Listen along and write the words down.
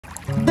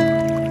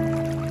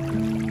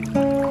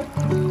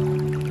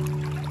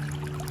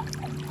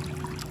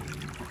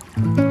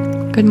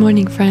Good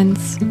morning,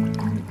 friends.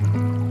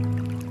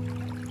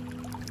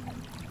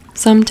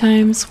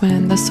 Sometimes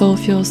when the soul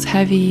feels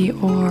heavy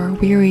or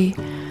weary,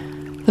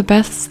 the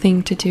best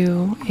thing to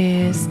do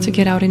is to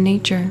get out in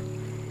nature,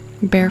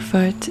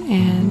 barefoot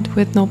and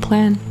with no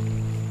plan.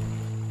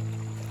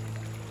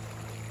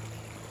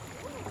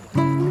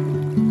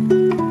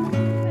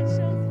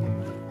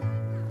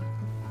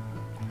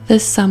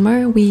 This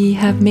summer, we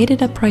have made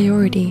it a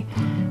priority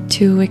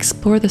to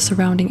explore the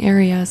surrounding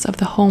areas of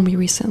the home we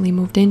recently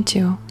moved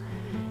into,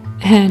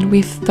 and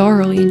we've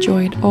thoroughly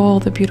enjoyed all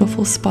the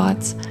beautiful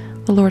spots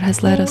the Lord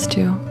has led us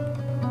to.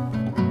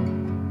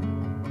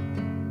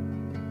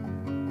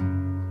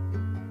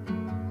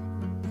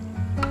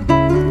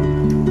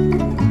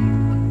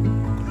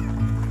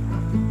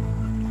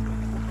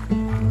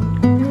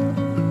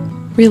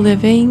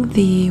 Reliving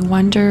the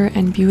wonder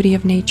and beauty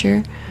of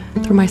nature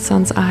through my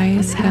son's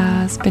eyes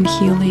has been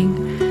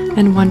healing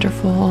and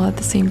wonderful all at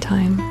the same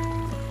time.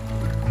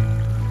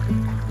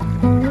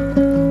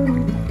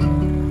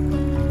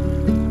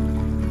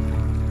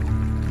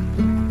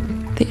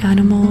 The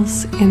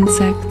animals,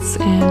 insects,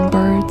 and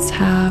birds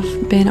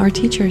have been our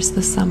teachers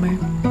this summer.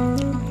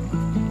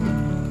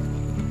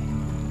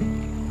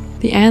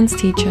 The ants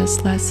teach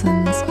us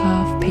lessons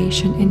of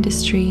patient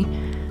industry,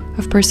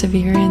 of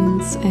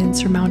perseverance in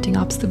surmounting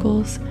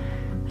obstacles,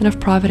 and of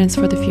providence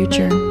for the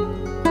future.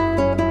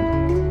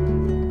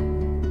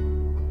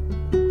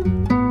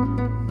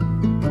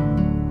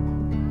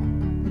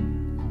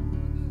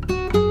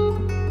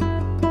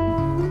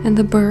 And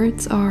the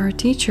birds are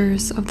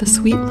teachers of the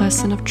sweet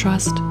lesson of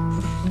trust.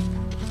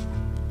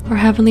 Our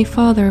Heavenly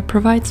Father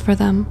provides for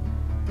them,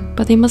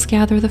 but they must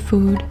gather the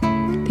food,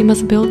 they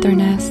must build their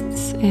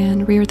nests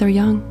and rear their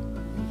young.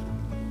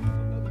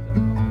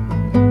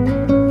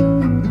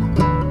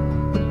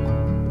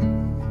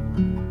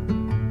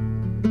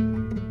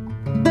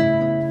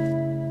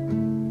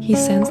 He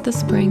sends the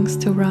springs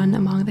to run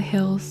among the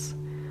hills,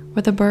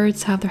 where the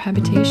birds have their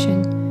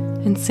habitation,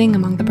 and sing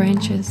among the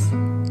branches.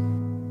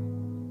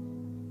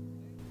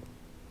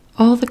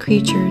 All the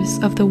creatures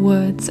of the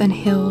woods and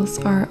hills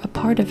are a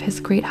part of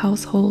his great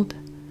household.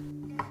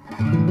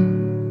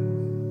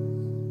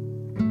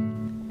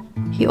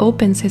 He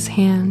opens his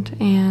hand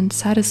and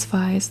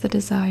satisfies the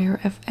desire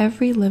of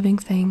every living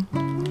thing.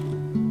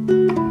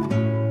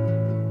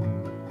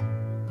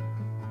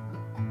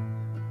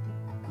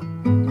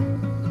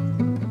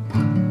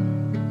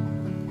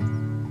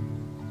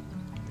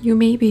 You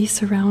may be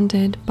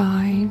surrounded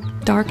by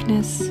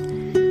darkness,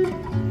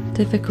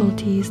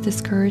 difficulties,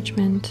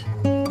 discouragement,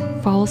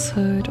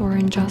 falsehood, or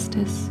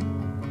injustice.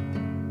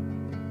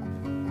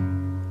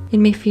 It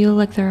may feel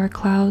like there are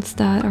clouds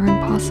that are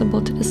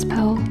impossible to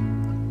dispel.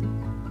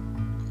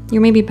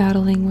 You may be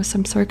battling with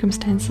some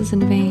circumstances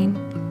in vain.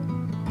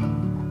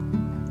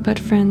 But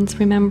friends,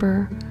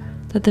 remember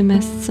that the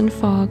mists and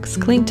fogs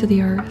cling to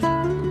the earth,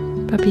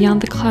 but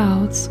beyond the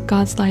clouds,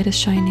 God's light is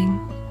shining.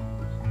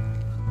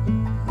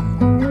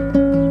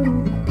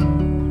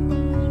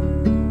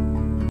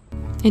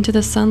 Into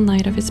the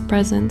sunlight of His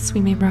presence we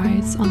may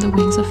rise on the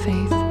wings of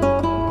faith.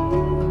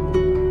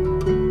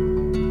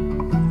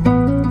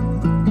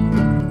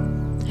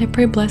 I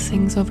pray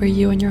blessings over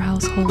you and your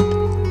household.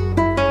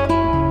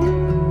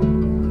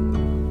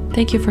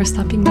 Thank you for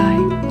stopping by,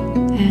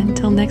 and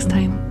till next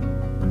time.